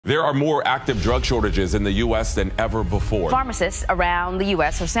There are more active drug shortages in the U.S. than ever before. Pharmacists around the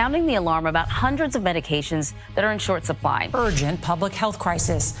U.S. are sounding the alarm about hundreds of medications that are in short supply. Urgent public health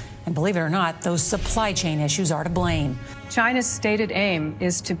crisis. And believe it or not, those supply chain issues are to blame. China's stated aim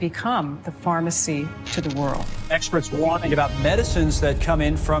is to become the pharmacy to the world. Experts warning about medicines that come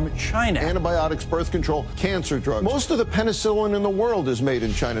in from China. Antibiotics, birth control, cancer drugs. Most of the penicillin in the world is made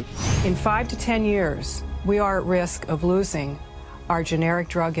in China. In 5 to 10 years, we are at risk of losing our generic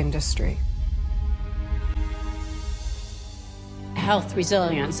drug industry. Health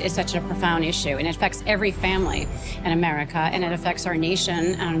resilience is such a profound issue, and it affects every family in America, and it affects our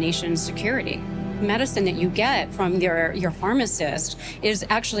nation and our nation's security. Medicine that you get from your pharmacist is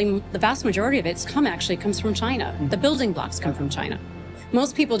actually, the vast majority of it comes from China. The building blocks come from China.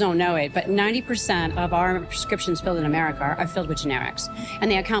 Most people don't know it, but 90% of our prescriptions filled in America are filled with generics,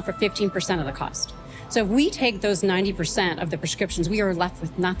 and they account for 15% of the cost. So if we take those 90% of the prescriptions, we are left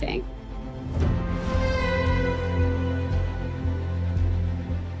with nothing.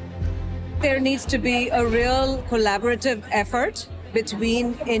 There needs to be a real collaborative effort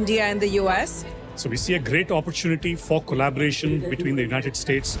between India and the U.S. So we see a great opportunity for collaboration between the United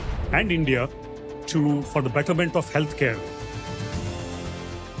States and India for the betterment of healthcare.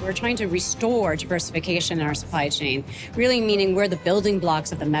 We're trying to restore diversification in our supply chain, really meaning where the building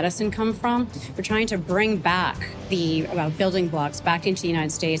blocks of the medicine come from. We're trying to bring back the building blocks back into the United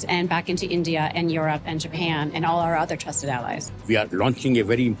States and back into India and Europe and Japan and all our other trusted allies. We are launching a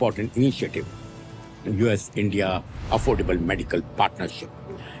very important initiative, the U.S. India Affordable Medical Partnership,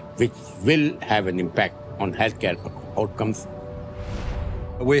 which will have an impact on healthcare outcomes.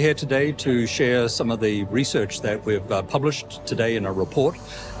 We're here today to share some of the research that we've published today in a report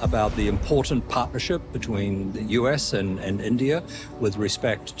about the important partnership between the US and India with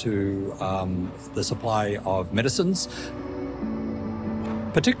respect to the supply of medicines,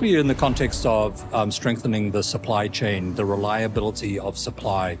 particularly in the context of strengthening the supply chain, the reliability of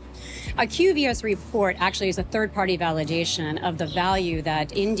supply. IQVIA's report actually is a third-party validation of the value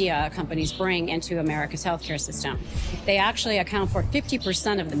that India companies bring into America's healthcare system. They actually account for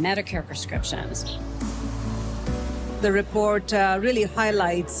 50% of the Medicare prescriptions. The report really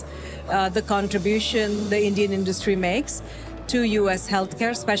highlights the contribution the Indian industry makes to U.S. healthcare,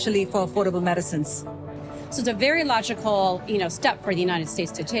 especially for affordable medicines. So it's a very logical, step for the United States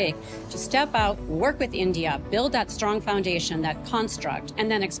to take, to step out, work with India, build that strong foundation, that construct,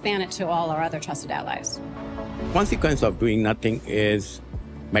 and then expand it to all our other trusted allies. Consequence of doing nothing is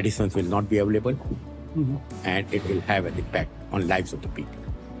medicines will not be available, and it will have an impact on lives of the people.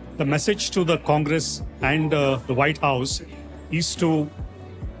 The message to the Congress and the White House is to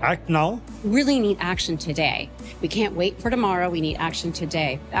act now. We really need action today. We can't wait for tomorrow. We need action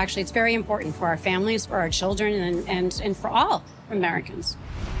today. Actually, it's very important for our families, for our children, and for all Americans.